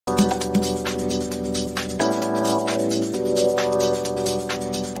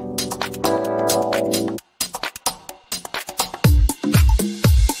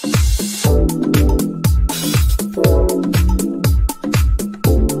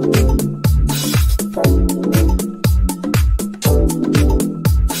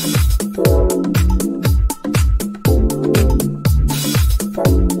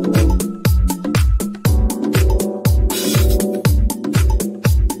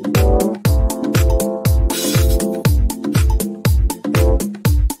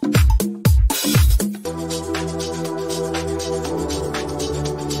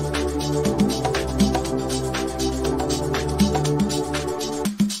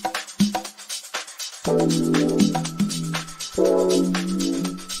Hey,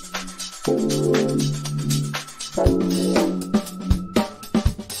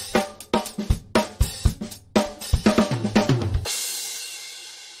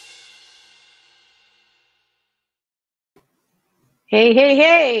 hey,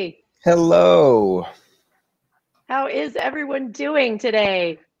 hey. Hello. How is everyone doing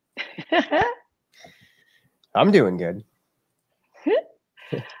today? I'm doing good.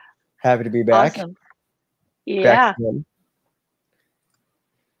 Happy to be back. Awesome. Yeah.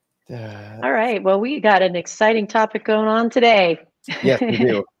 All right. Well, we got an exciting topic going on today. Yes, we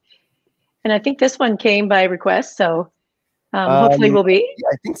do. And I think this one came by request, so hopefully we'll be. Yeah,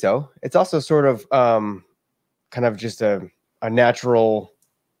 I think so. It's also sort of kind of just a natural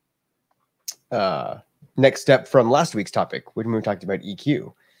next step from last week's topic when we talked about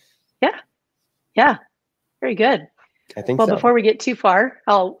EQ. Yeah. Yeah. Very good. I think well, so. Before we get too far,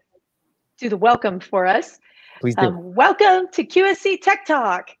 I'll do the welcome for us. Please do. Welcome to QSC Tech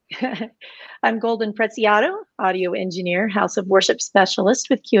Talk. I'm Golden Preziato, audio engineer, House of Worship specialist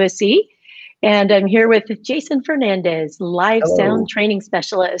with QSC. And I'm here with Jason Fernandez, live sound training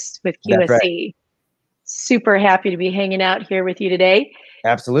specialist with QSC. That's right. Super happy to be hanging out here with you today.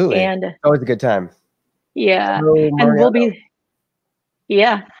 Absolutely. And always a good time. Yeah. Hello, and we'll be,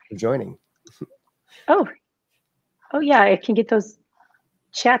 yeah. For joining. Oh, yeah. I can get those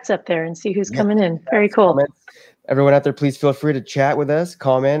chats up there and see who's coming in. Very cool. Comments. Everyone out there, please feel free to chat with us,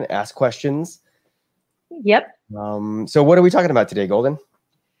 comment, ask questions. Yep. So what are we talking about today, Golden?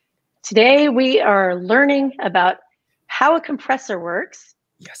 Today we are learning about how a compressor works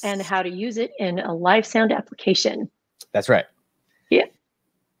and how to use it in a live sound application. That's right. Yeah.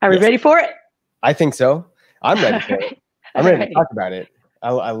 Are we ready for it? I think so. I'm ready for it. I'm ready to talk about it.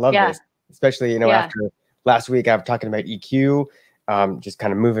 I love this, especially, after last week, I was talking about EQ, just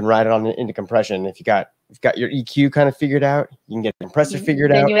kind of moving right on into compression. If you've got your EQ kind of figured out, you can get the compressor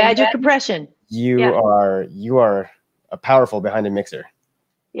figured out. Then you add your compression. You are a powerful behind a mixer.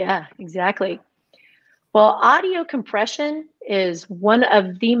 Yeah, exactly. Well, audio compression is one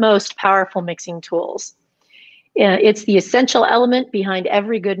of the most powerful mixing tools. It's the essential element behind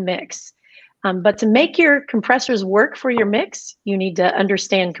every good mix. But to make your compressors work for your mix, you need to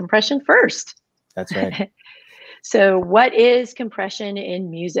understand compression first. That's right. So what is compression in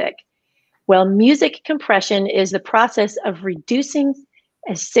music? Well, music compression is the process of reducing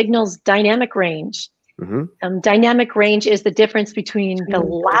a signal's dynamic range. Dynamic range is the difference between the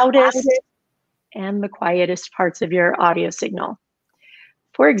loudest and the quietest parts of your audio signal.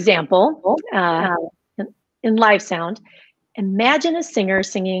 For example, in live sound, imagine a singer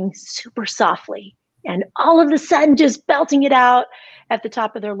singing super softly and all of a sudden just belting it out at the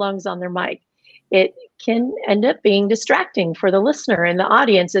top of their lungs on their mic. It can end up being distracting for the listener and the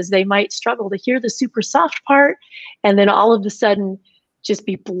audience, as they might struggle to hear the super soft part and then all of a sudden just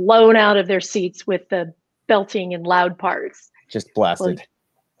be blown out of their seats with the belting and loud parts. Just blasted.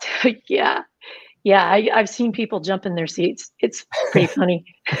 Well, yeah. I've seen people jump in their seats. It's pretty funny.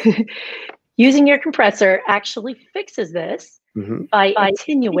 Using your compressor actually fixes this by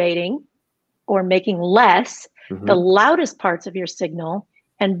attenuating or making less the loudest parts of your signal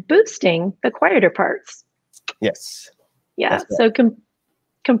and boosting the quieter parts. Yes. Yeah. So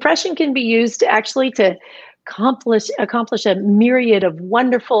compression can be used actually to accomplish a myriad of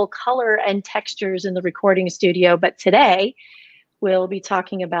wonderful color and textures in the recording studio. But today we'll be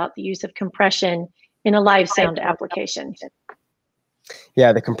talking about the use of compression in a live sound application.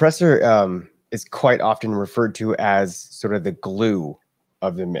 Yeah, the compressor is quite often referred to as sort of the glue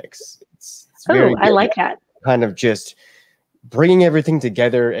of the mix. It's I like that. Kind of just bringing everything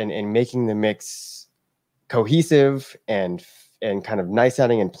together and making the mix cohesive and kind of nice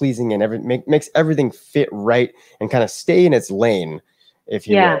sounding and pleasing, and makes everything fit right and kind of stay in its lane, if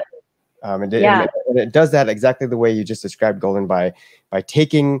you will. And it does that exactly the way you just described, Golden, by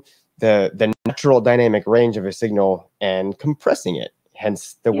taking the natural dynamic range of a signal and compressing it.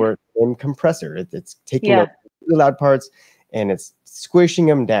 Hence the word in compressor. It's taking the really loud parts and it's squishing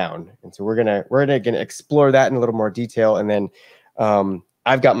them down. And so we're gonna explore that in a little more detail. And then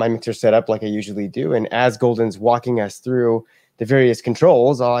I've got my mixer set up like I usually do. And as Golden's walking us through the various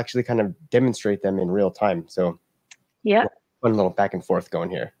controls, I'll actually kind of demonstrate them in real time. So fun little back and forth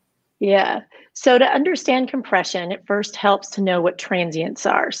going here. Yeah. So to understand compression, it first helps to know what transients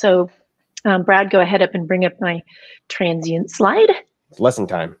are. So Brad, go ahead up and bring up my transient slide. It's lesson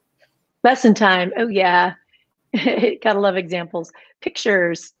time. Lesson time. Oh, yeah. Gotta love examples.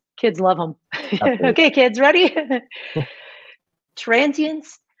 Pictures. Kids love them. Okay, kids, ready?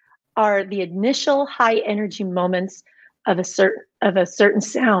 Transients are the initial high energy moments of a of a certain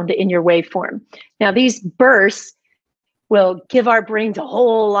sound in your waveform. Now, these bursts will give our brains a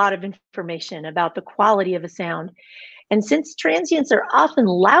whole lot of information about the quality of a sound. And since transients are often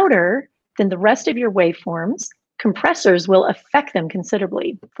louder than the rest of your waveforms, compressors will affect them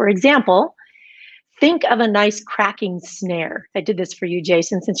considerably. For example, think of a nice cracking snare. I did this for you,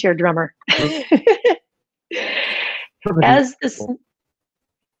 Jason, since you're a drummer. As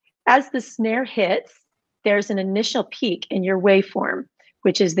the snare hits, there's an initial peak in your waveform,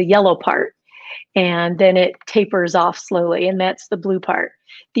 which is the yellow part. And then it tapers off slowly, and that's the blue part.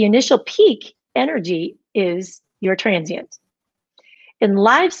 The initial peak energy is your transient. In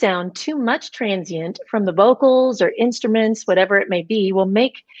live sound, too much transient from the vocals or instruments, whatever it may be, will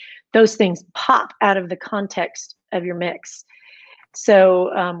make those things pop out of the context of your mix.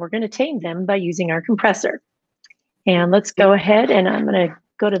 So we're going to tame them by using our compressor. And let's go ahead, and I'm going to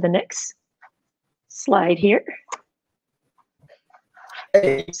go to the next slide here.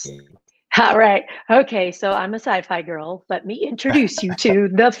 Hey. All right. Okay, so I'm a sci-fi girl. Let me introduce you to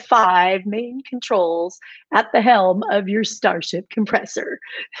the 5 main controls at the helm of your Starship compressor.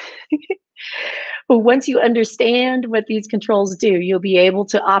 Once you understand what these controls do, you'll be able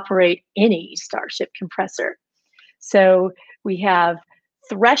to operate any Starship compressor. So we have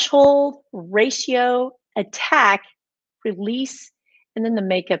threshold, ratio, attack, release, and then the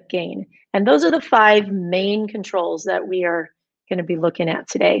makeup gain. And those are the 5 main controls that we are going to be looking at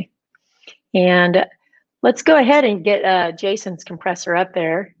today. And let's go ahead and get Jason's compressor up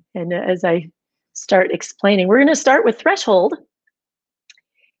there. And as I start explaining, we're going to start with threshold.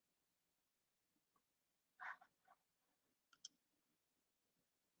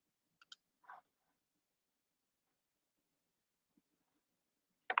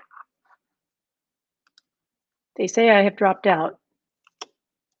 They say I have dropped out.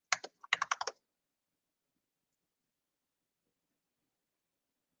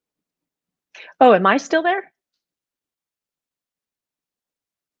 Oh, am I still there?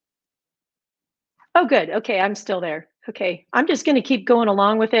 Oh, good. Okay, I'm still there. Okay, I'm just going to keep going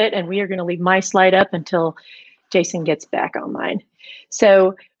along with it, and we are going to leave my slide up until Jason gets back online.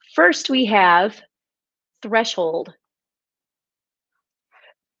 So first we have threshold.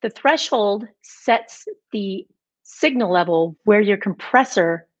 The threshold sets the signal level where your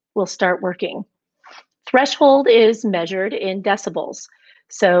compressor will start working. Threshold is measured in decibels.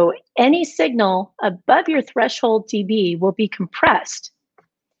 So any signal above your threshold dB will be compressed.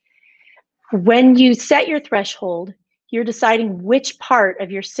 When you set your threshold, you're deciding which part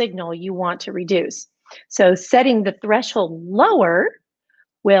of your signal you want to reduce. So setting the threshold lower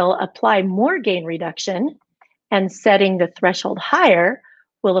will apply more gain reduction, and setting the threshold higher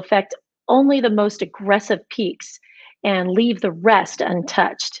will affect only the most aggressive peaks and leave the rest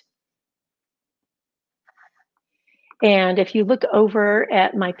untouched. And if you look over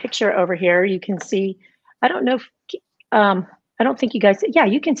at my picture over here, you can see, I don't know if, I don't think you guys, yeah,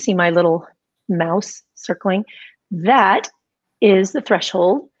 you can see my little mouse circling. That is the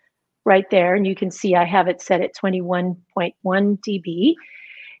threshold right there. And you can see I have it set at 21.1 dB.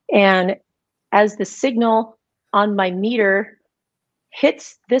 And as the signal on my meter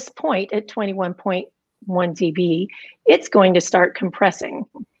hits this point at 21.1 dB, it's going to start compressing.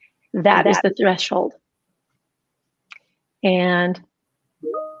 That is the threshold. And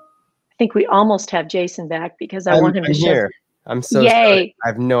I think we almost have Jason back because I want him to share. I'm so sorry. I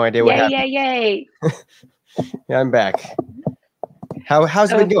have no idea what happened. Yay. Yeah, I'm back.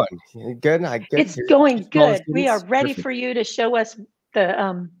 How's it been going? Good? It's going good. We are ready for you to show us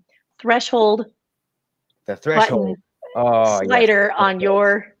the threshold. The threshold Slider on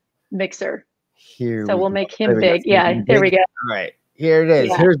your mixer. Here so we'll make him big. Yeah, there we go. All right, here it is.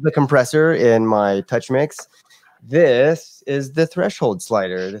 Yeah. Here's the compressor in my TouchMix. This is the threshold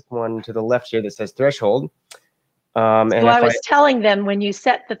slider. This one to the left here that says threshold. And so I was telling them when you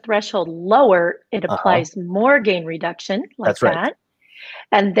set the threshold lower, it applies more gain reduction, like that's that. Right.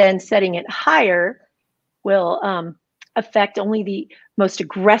 And then setting it higher will affect only the most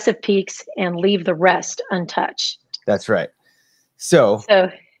aggressive peaks and leave the rest untouched. That's right. So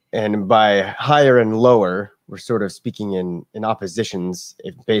and by higher and lower, we're sort of speaking in oppositions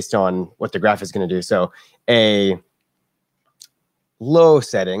based on what the graph is going to do. So a low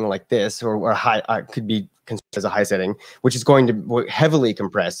setting like this, or high, could be considered as a high setting, which is going to heavily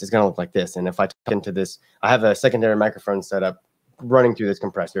compressed, is going to look like this. And if I talk into this, I have a secondary microphone set up running through this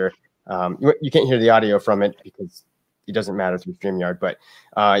compressor. You can't hear the audio from it because it doesn't matter through StreamYard, but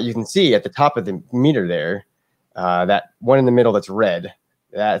you can see at the top of the meter there, that one in the middle that's red,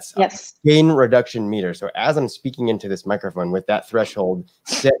 That's yes. a gain reduction meter. So as I'm speaking into this microphone with that threshold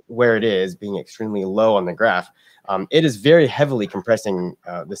set where it is, being extremely low on the graph, it is very heavily compressing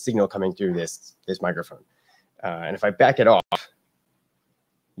the signal coming through this microphone. And if I back it off,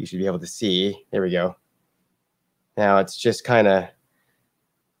 you should be able to see. There we go. Now it's just kind of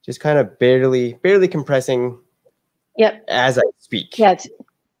barely compressing. Yep. As I speak. Yeah.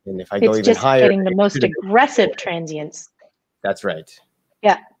 And if I go even just higher, getting the most aggressive transients. That's right.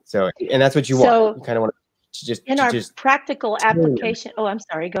 Yeah. So, and that's what you want. You kind of want to just in our practical application. Oh, I'm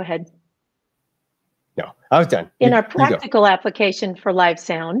sorry. Go ahead. No, I was done. In our practical application for live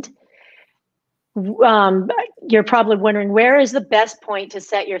sound, you're probably wondering, where is the best point to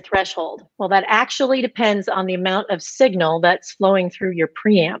set your threshold? Well, that actually depends on the amount of signal that's flowing through your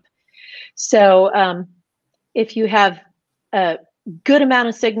preamp. So if you have a good amount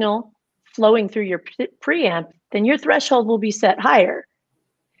of signal flowing through your preamp, then your threshold will be set higher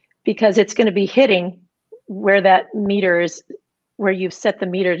because it's going to be hitting where that meter is, where you've set the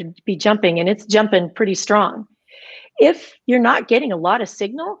meter to be jumping, and it's jumping pretty strong. If you're not getting a lot of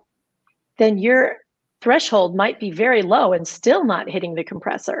signal, then your threshold might be very low and still not hitting the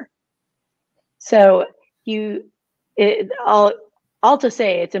compressor. So all to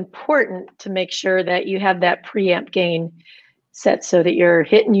say, it's important to make sure that you have that preamp gain set so that you're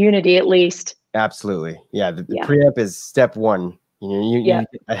hitting unity at least. Absolutely. Yeah. The preamp is step one. You get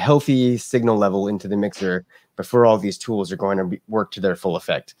a healthy signal level into the mixer before all these tools are going to work to their full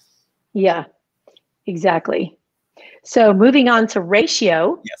effect. Yeah, exactly. So moving on to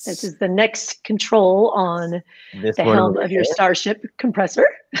ratio. Yes. This is the next control on the helm of your Starship compressor.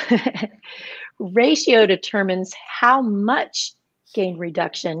 Ratio determines how much gain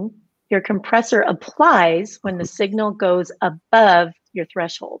reduction your compressor applies when the signal goes above your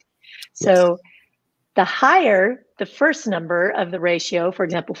threshold. So the higher the first number of the ratio, for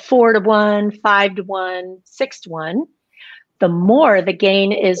example, 4:1, 5:1, 6:1, the more the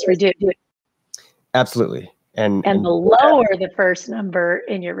gain is reduced. Absolutely. And the lower the first number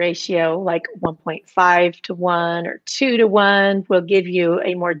in your ratio, like 1.5:1 or 2:1, will give you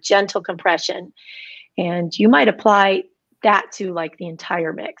a more gentle compression. And you might apply that to like the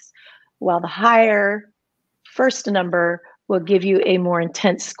entire mix, while the higher first number will give you a more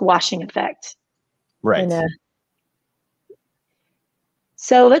intense squashing effect. Right.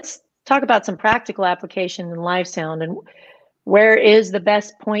 So let's talk about some practical application in live sound and where is the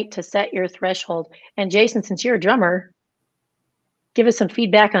best point to set your threshold. And Jason, since you're a drummer, give us some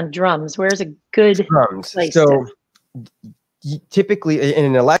feedback on drums. Where's a good place? So typically in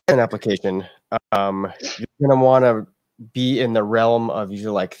an electron application, you're going to want to be in the realm of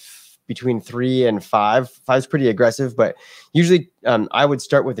usually like between 3 and 5. 5 is pretty aggressive, but usually I would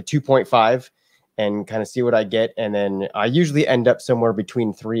start with a 2.5 and kind of see what I get. And then I usually end up somewhere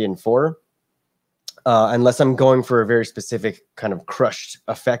between 3 and 4. Unless I'm going for a very specific kind of crushed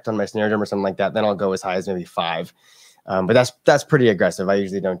effect on my snare drum or something like that, then I'll go as high as maybe 5. But that's pretty aggressive. I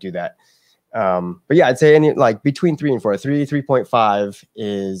usually don't do that. But yeah, I'd say like between 3 and 4. 3.5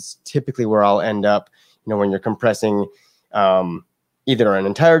 is typically where I'll end up, when you're compressing either an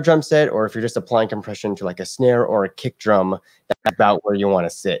entire drum set, or if you're just applying compression to like a snare or a kick drum, that's about where you want to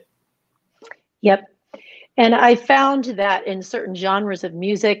sit. Yep. And I found that in certain genres of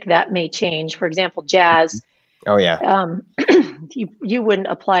music that may change. For example, jazz. Oh yeah. You wouldn't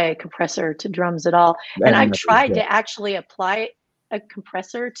apply a compressor to drums at all. And I've tried to actually apply a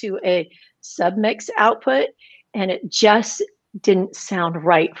compressor to a submix output, and it just didn't sound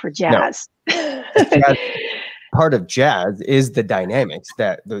right for jazz. No. Part of jazz is the dynamics,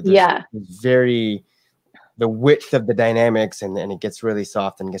 that the width of the dynamics, and it gets really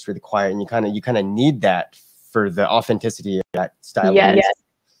soft and gets really quiet, and you kind of need that for the authenticity of that style. Yes.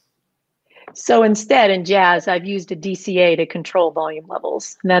 So instead, in jazz, I've used a DCA to control volume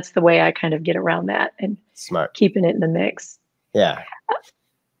levels, and that's the way I kind of get around that and keeping it in the mix. Yeah.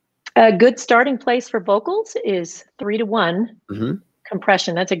 A good starting place for vocals is 3:1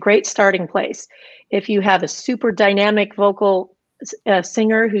 compression. That's a great starting place. If you have a super dynamic vocal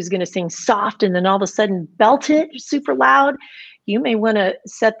singer who's going to sing soft and then all of a sudden belt it super loud, you may want to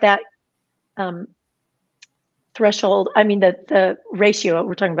set that threshold. I mean, the ratio,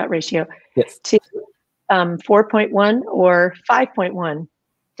 we're talking about ratio, to 4.1 or 5.1,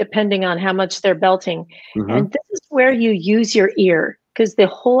 depending on how much they're belting. And this is where you use your ear, because the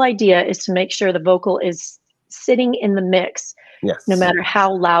whole idea is to make sure the vocal is sitting in the mix, no matter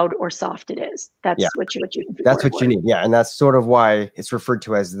how loud or soft it is. That's what you need. Yeah, and that's sort of why it's referred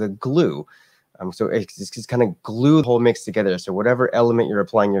to as the glue. So it's kind of glue the whole mix together. So whatever element you're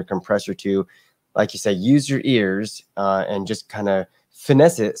applying your compressor to, like you say, use your ears and just kind of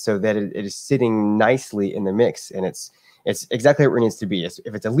finesse it so that it is sitting nicely in the mix, and it's exactly where it needs to be. If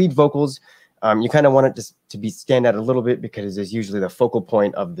it's a lead vocals, you kind of want it to be stand out a little bit because it's usually the focal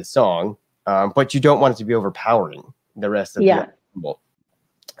point of the song, but you don't want it to be overpowering the rest of the ensemble.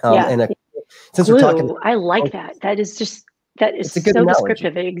 And since we're talking, I like that. That is it's a good so analogy.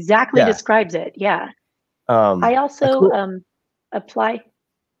 descriptive. It exactly describes it. Yeah. I also apply.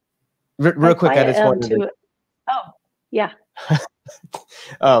 Real quick, I just wanted to. Oh, yeah.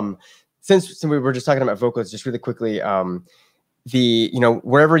 Since we were just talking about vocals, just really quickly,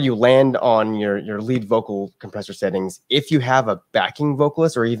 wherever you land on your lead vocal compressor settings, if you have a backing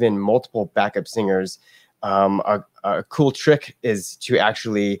vocalist or even multiple backup singers, a cool trick is to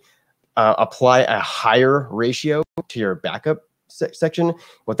actually apply a higher ratio to your backup section.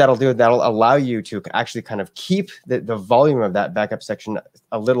 What that'll do, that'll allow you to actually kind of keep the volume of that backup section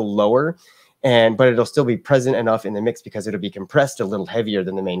a little lower, but it'll still be present enough in the mix because it'll be compressed a little heavier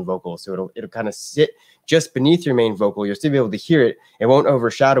than the main vocal. So it'll kind of sit just beneath your main vocal. You'll still be able to hear it. It won't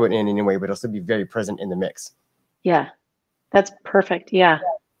overshadow it in any way, but it'll still be very present in the mix. Yeah, that's perfect. Yeah,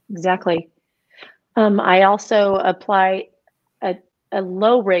 exactly. I also apply a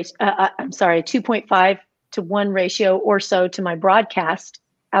low ratio, I'm sorry, a 2.5 to 1 ratio or so to my broadcast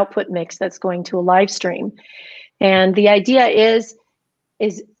output mix that's going to a live stream. And the idea is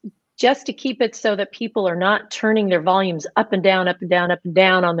just to keep it so that people are not turning their volumes up and down, up and down, up and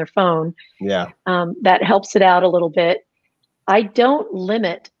down on their phone. Yeah. That helps it out a little bit. I don't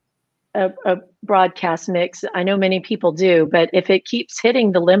limit a broadcast mix. I know many people do, but if it keeps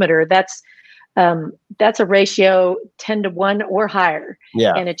hitting the limiter, that's a ratio 10 to 1 or higher.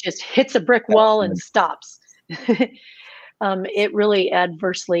 Yeah. And it just hits a brick wall and stops. It really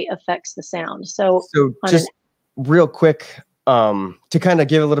adversely affects the sound. So just real quick, to kind of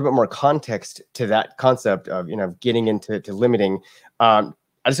give a little bit more context to that concept of, getting into limiting, I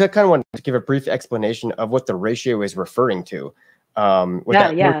just kind of want to give a brief explanation of what the ratio is referring to.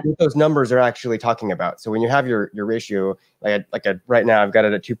 What those numbers are actually talking about. So when you have your ratio, right now I've got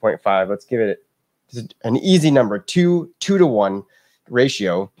it at 2.5. Let's give it an easy number. 2 to 1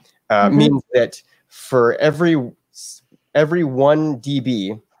 ratio means that for every 1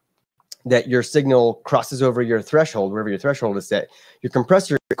 dB that your signal crosses over your threshold, wherever your threshold is set, your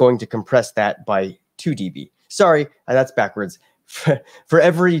compressor is going to compress that by 2 dB. Sorry, that's backwards. For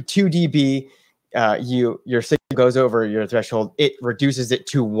every 2 dB your signal goes over your threshold, it reduces it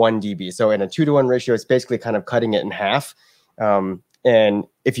to 1 dB. So in a 2 to 1 ratio, it's basically kind of cutting it in half. And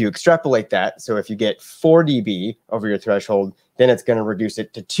if you extrapolate that, so if you get 4 dB over your threshold, then it's going to reduce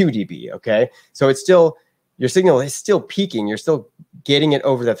it to 2 dB. Okay, so it's still, your signal is still peaking. You're still getting it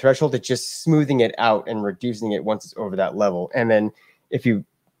over the threshold. It's just smoothing it out and reducing it once it's over that level. And then if you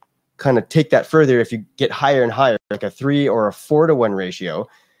kind of take that further, if you get higher and higher, like a 3 or a 4 to 1 ratio,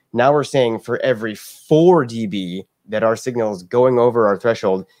 now we're saying for every 4 dB that our signal is going over our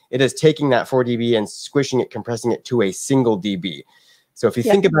threshold, it is taking that 4 dB and squishing it, compressing it to a single dB. So if you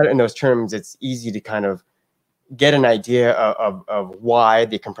think about it in those terms, it's easy to kind of get an idea of why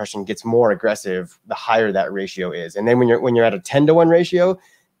the compression gets more aggressive the higher that ratio is. And then when you're at a 10 to 1 ratio,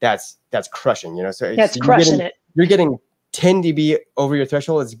 that's crushing, So that's crushing it. You're getting 10 dB over your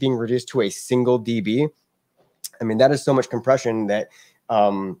threshold. It's being reduced to a single dB. I mean, that is so much compression that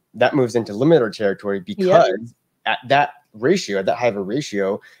that moves into limiter territory, because at that ratio, at that high of a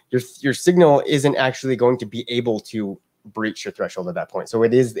ratio, your signal isn't actually going to be able to breach your threshold at that point. So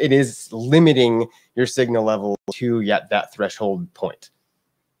it is limiting your signal level to that threshold point.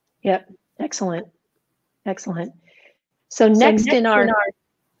 Yep. Excellent. So next in our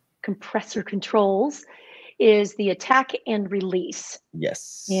compressor controls is the attack and release.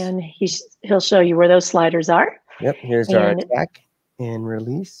 Yes. And he'll show you where those sliders are. Yep. Here's our attack and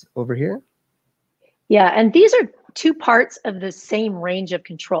release over here. Yeah, and these are two parts of the same range of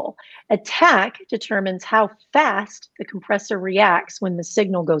control. Attack determines how fast the compressor reacts when the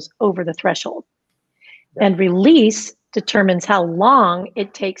signal goes over the threshold. Yeah. And release determines how long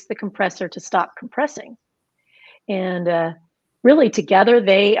it takes the compressor to stop compressing. And really together,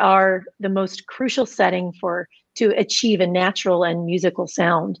 they are the most crucial setting to achieve a natural and musical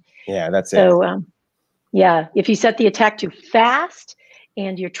sound. Yeah, that's it. So, if you set the attack too fast,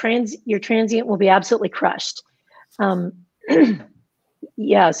 and your transient will be absolutely crushed. So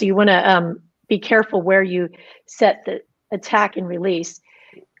you want to be careful where you set the attack and release.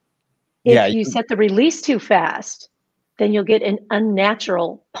 If you set the release too fast, then you'll get an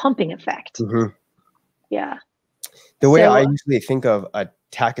unnatural pumping effect. Mm-hmm. Yeah. The way I usually think of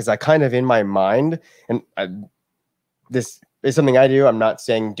attack is I kind of in my mind, and this is something I do. I'm not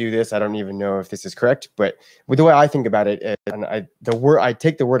saying do this. I don't even know if this is correct, but with the way I think about it, and I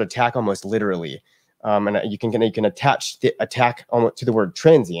take the word attack almost literally. And you can attach the attack almost to the word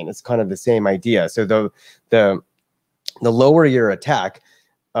transient. It's kind of the same idea. So the lower your attack,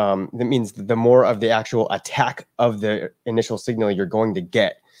 that means the more of the actual attack of the initial signal you're going to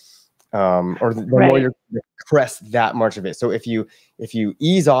get, or the more you're going to compress that much of it. So if you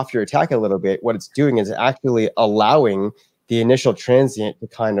ease off your attack a little bit, what it's doing is actually allowing the initial transient to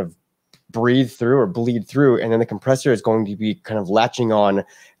kind of breathe through or bleed through, and then the compressor is going to be kind of latching on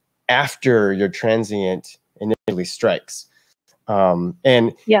after your transient initially strikes.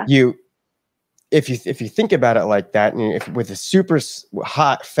 And if you think about it like that, and if with a super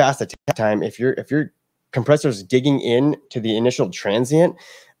hot, fast attack time, if your compressor is digging in to the initial transient,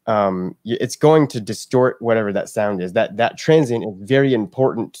 it's going to distort whatever that sound is. That transient is very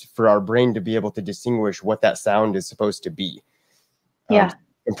important for our brain to be able to distinguish what that sound is supposed to be.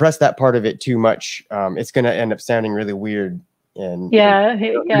 Compress that part of it too much, it's going to end up sounding really weird. And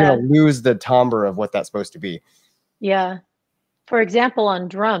you're gonna lose the timbre of what that's supposed to be. For example, on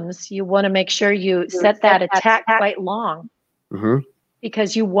drums, you want to make sure you set that attack quite long,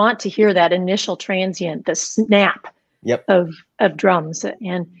 because you want to hear that initial transient, the snap of drums.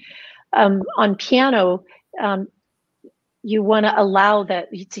 And on piano, you want to allow that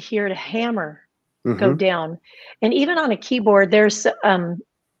to hear the hammer go down. And even on a keyboard, there's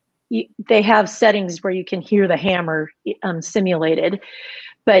they have settings where you can hear the hammer simulated,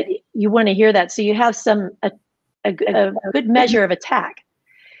 but you want to hear that so you have a good measure of attack.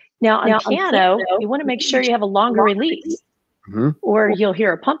 Now on piano, you want to make sure you have a longer release, or you'll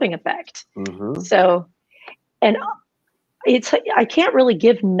hear a pumping effect. So, and I can't really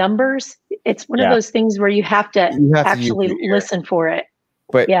give numbers. It's one of those things where you have to actually listen for it.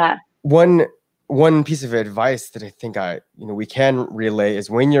 But one piece of advice that I think we can relay is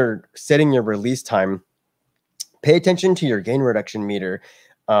when you're setting your release time, pay attention to your gain reduction meter.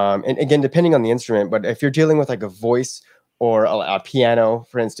 And again, depending on the instrument, but if you're dealing with like a voice or a piano,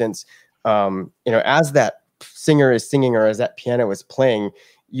 for instance, as that singer is singing or as that piano is playing,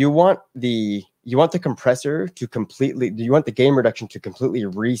 you want the compressor to you want the gain reduction to completely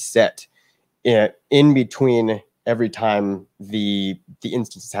reset in between every time the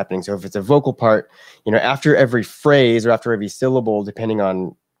instance is happening. So if it's a vocal part, after every phrase or after every syllable, depending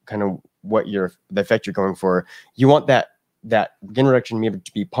on kind of what the effect you're going for, you want that gain reduction meter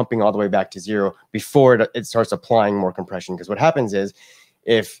to be pumping all the way back to 0 before it starts applying more compression. Because what happens is,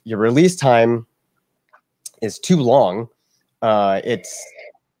 if your release time is too long, the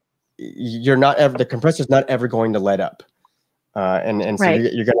compressor's not ever going to let up. And so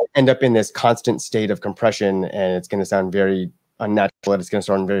you're going to end up in this constant state of compression, and it's going to sound very unnatural, and it's going to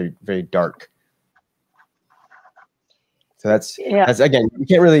sound very, very dark. So that's again, you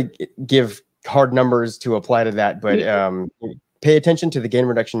can't really give hard numbers to apply to that, but pay attention to the gain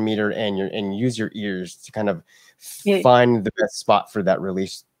reduction meter and use your ears to kind of find the best spot for that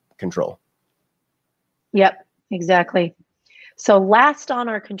release control. Yep, exactly. So last on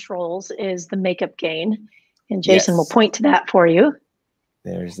our controls is the makeup gain. And Jason will point to that for you.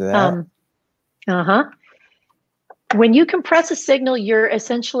 There's that. When you compress a signal, you're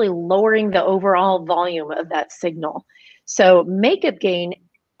essentially lowering the overall volume of that signal. So makeup gain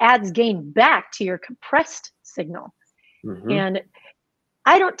adds gain back to your compressed signal. And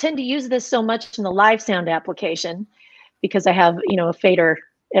I don't tend to use this so much in the live sound application because I have, a fader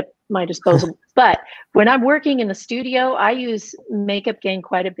at my disposal. But when I'm working in the studio, I use makeup gain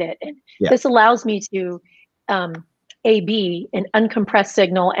quite a bit. And this allows me to A/B an uncompressed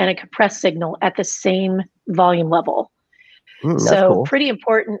signal and a compressed signal at the same volume level. So cool. Pretty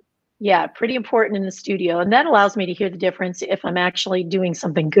important. Yeah, pretty important in the studio. And that allows me to hear the difference if I'm actually doing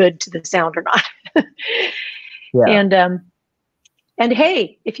something good to the sound or not. And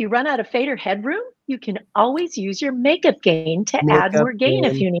hey, if you run out of fader headroom, you can always use your makeup gain to add more gain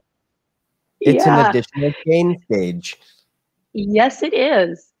if you need. It's an additional gain stage. Yes, it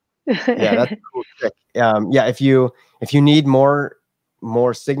is. That's a cool trick. If you need more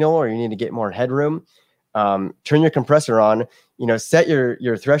signal, or you need to get more headroom, turn your compressor on. Set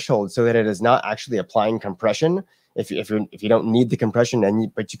your threshold so that it is not actually applying compression. If you don't need the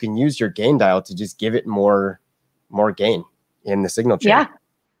compression, but you can use your gain dial to just give it more gain in the signal chain.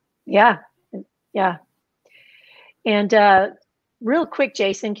 Yeah. And real quick,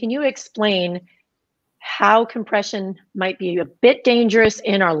 Jason, can you explain how compression might be a bit dangerous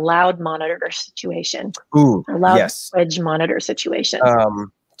in our loud monitor situation? Our loud wedge monitor situation.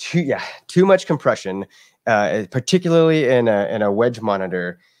 Too much compression, particularly in a wedge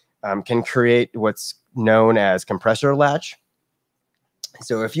monitor, can create what's known as compressor latch.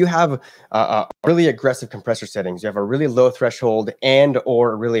 So if you have a really aggressive compressor settings, you have a really low threshold and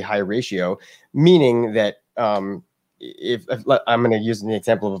or a really high ratio, meaning that if I'm going to use the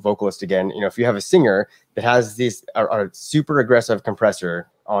example of a vocalist again, if you have a singer that has this a super aggressive compressor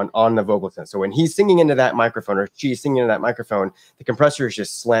on the vocal sense, so when he's singing into that microphone or she's singing into that microphone, the compressor is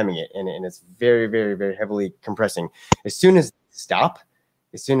just slamming it and it's very, very, very heavily compressing. As soon as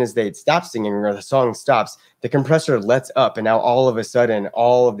they stop singing or the song stops, the compressor lets up, and now all of a sudden,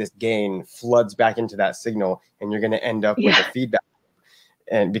 all of this gain floods back into that signal, and you're going to end up with a feedback.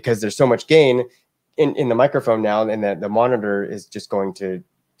 And because there's so much gain in the microphone now, and the monitor is just going to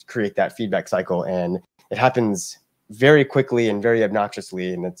create that feedback cycle, and it happens very quickly and very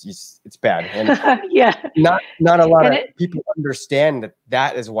obnoxiously, and it's bad. And not a lot of people understand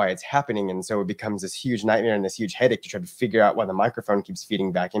that is why it's happening, and so it becomes this huge nightmare and this huge headache to try to figure out why the microphone keeps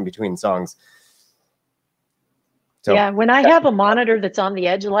feeding back in between songs. So yeah, when I have a monitor that's on the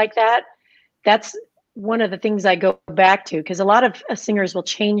edge like that, that's one of the things I go back to, because a lot of singers will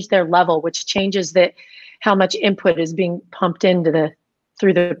change their level, which changes how much input is being pumped into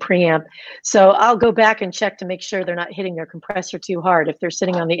through the preamp. So I'll go back and check to make sure they're not hitting their compressor too hard if they're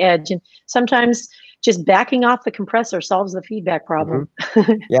sitting on the edge. And sometimes just backing off the compressor solves the feedback problem.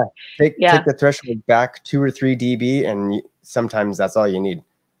 Mm-hmm. Take the threshold back 2 or 3 dB, and sometimes that's all you need.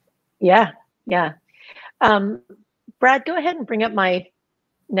 Yeah. Brad, go ahead and bring up my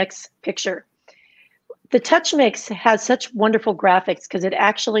next picture. The TouchMix has such wonderful graphics because it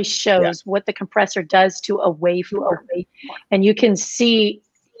actually shows what the compressor does to a waveform. And you can see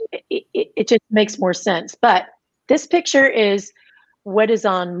it just makes more sense. But this picture is what is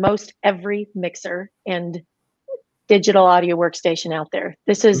on most every mixer and digital audio workstation out there.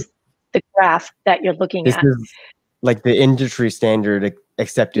 This is the graph that you're looking at. This is like the industry standard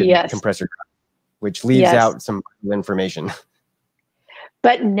accepted compressor graph, which leaves out some information.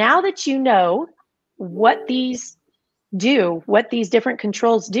 But now that you know what these do, what these different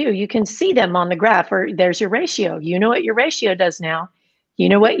controls do, you can see them on the graph, or there's your ratio. You know what your ratio does now. You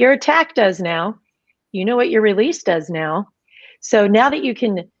know what your attack does now. You know what your release does now. So now that you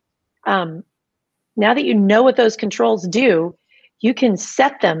can, now that you know what those controls do, you can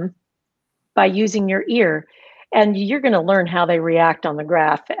set them by using your ear, and you're going to learn how they react on the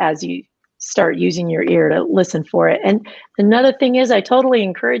graph as you start using your ear to listen for it. And another thing is, I totally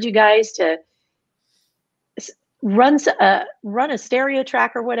encourage you guys to run a stereo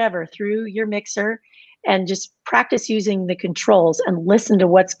track or whatever through your mixer and just practice using the controls and listen to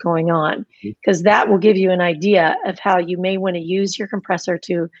what's going on, because that will give you an idea of how you may want to use your compressor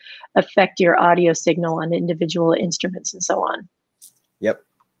to affect your audio signal on individual instruments and so on. Yep.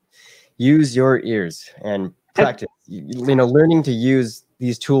 Use your ears and practice. Learning to use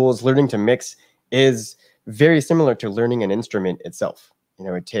these tools, learning to mix is very similar to learning an instrument itself.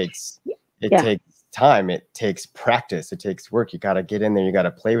 It takes time, it takes practice, it takes work. You got to get in there, you got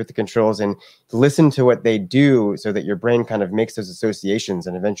to play with the controls and listen to what they do so that your brain kind of makes those associations,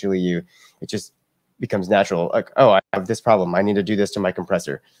 and eventually it just becomes natural. Like, oh, I have this problem, I need to do this to my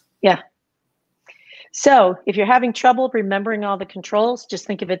compressor. Yeah. So if you're having trouble remembering all the controls, just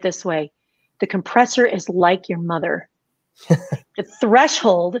think of it this way. The compressor is like your mother. The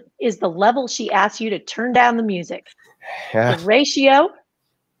threshold is the level she asks you to turn down the music. The ratio,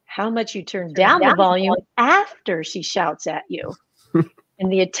 how much you turn down the volume after she shouts at you.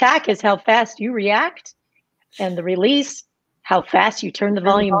 And the attack is how fast you react. And the release, how fast you turn the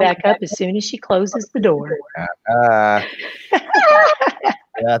volume back up as soon as she closes the door. That's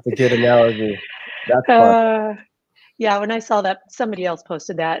a good analogy. That's fun. Yeah, when I saw that, somebody else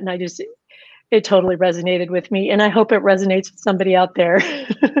posted that, and it totally resonated with me. And I hope it resonates with somebody out there.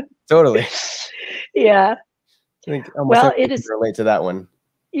 Totally. Yeah. I think almost it is relate to that one.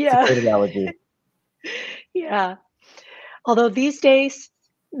 Yeah. It's a great analogy. Yeah. Although these days,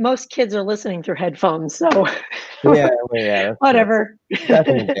 most kids are listening through headphones, so yeah, whatever. Back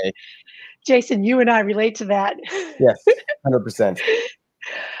in the day. Jason, you and I relate to that. Yes, 100%.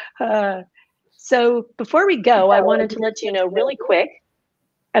 So before we go, I wanted to let you know really quick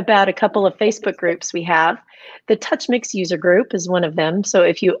about a couple of Facebook groups we have. The TouchMix user group is one of them. So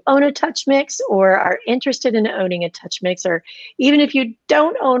if you own a TouchMix or are interested in owning a TouchMix, or even if you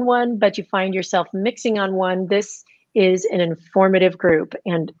don't own one, but you find yourself mixing on one, this is an informative group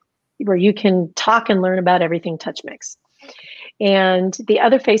and where you can talk and learn about everything TouchMix. And the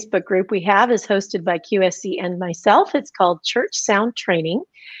other Facebook group we have is hosted by QSC and myself. It's called Church Sound Training.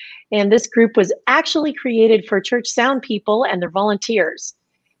 And this group was actually created for church sound people and their volunteers.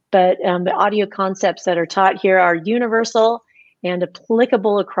 But the audio concepts that are taught here are universal and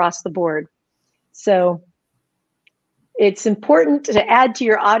applicable across the board. So it's important to add to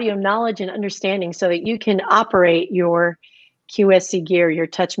your audio knowledge and understanding so that you can operate your QSC gear, your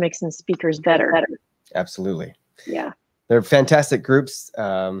TouchMix and speakers better. Absolutely. Yeah. They're fantastic groups.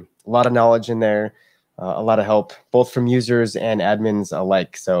 A lot of knowledge in there, a lot of help, both from users and admins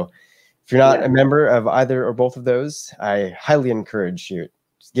alike. So if you're not a member of either or both of those, I highly encourage you.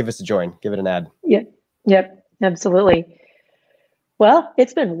 Just give us a join, give it an ad. Yep, absolutely. Well,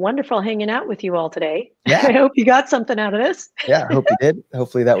 it's been wonderful hanging out with you all today. Yeah. I hope you got something out of this. Yeah, I hope you did.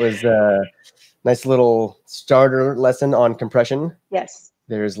 Hopefully that was a nice little starter lesson on compression. Yes.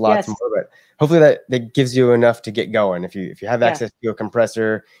 There's lots more, but hopefully that gives you enough to get going. If you have access to a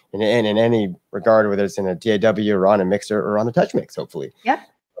compressor in any regard, whether it's in a DAW or on a mixer or on a TouchMix, hopefully. Yeah.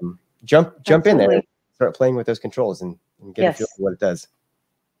 Jump in there, start playing with those controls and get a feel for what it does.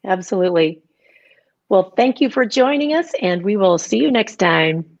 Absolutely. Well, thank you for joining us, and we will see you next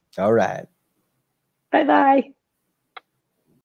time. All right. Bye-bye.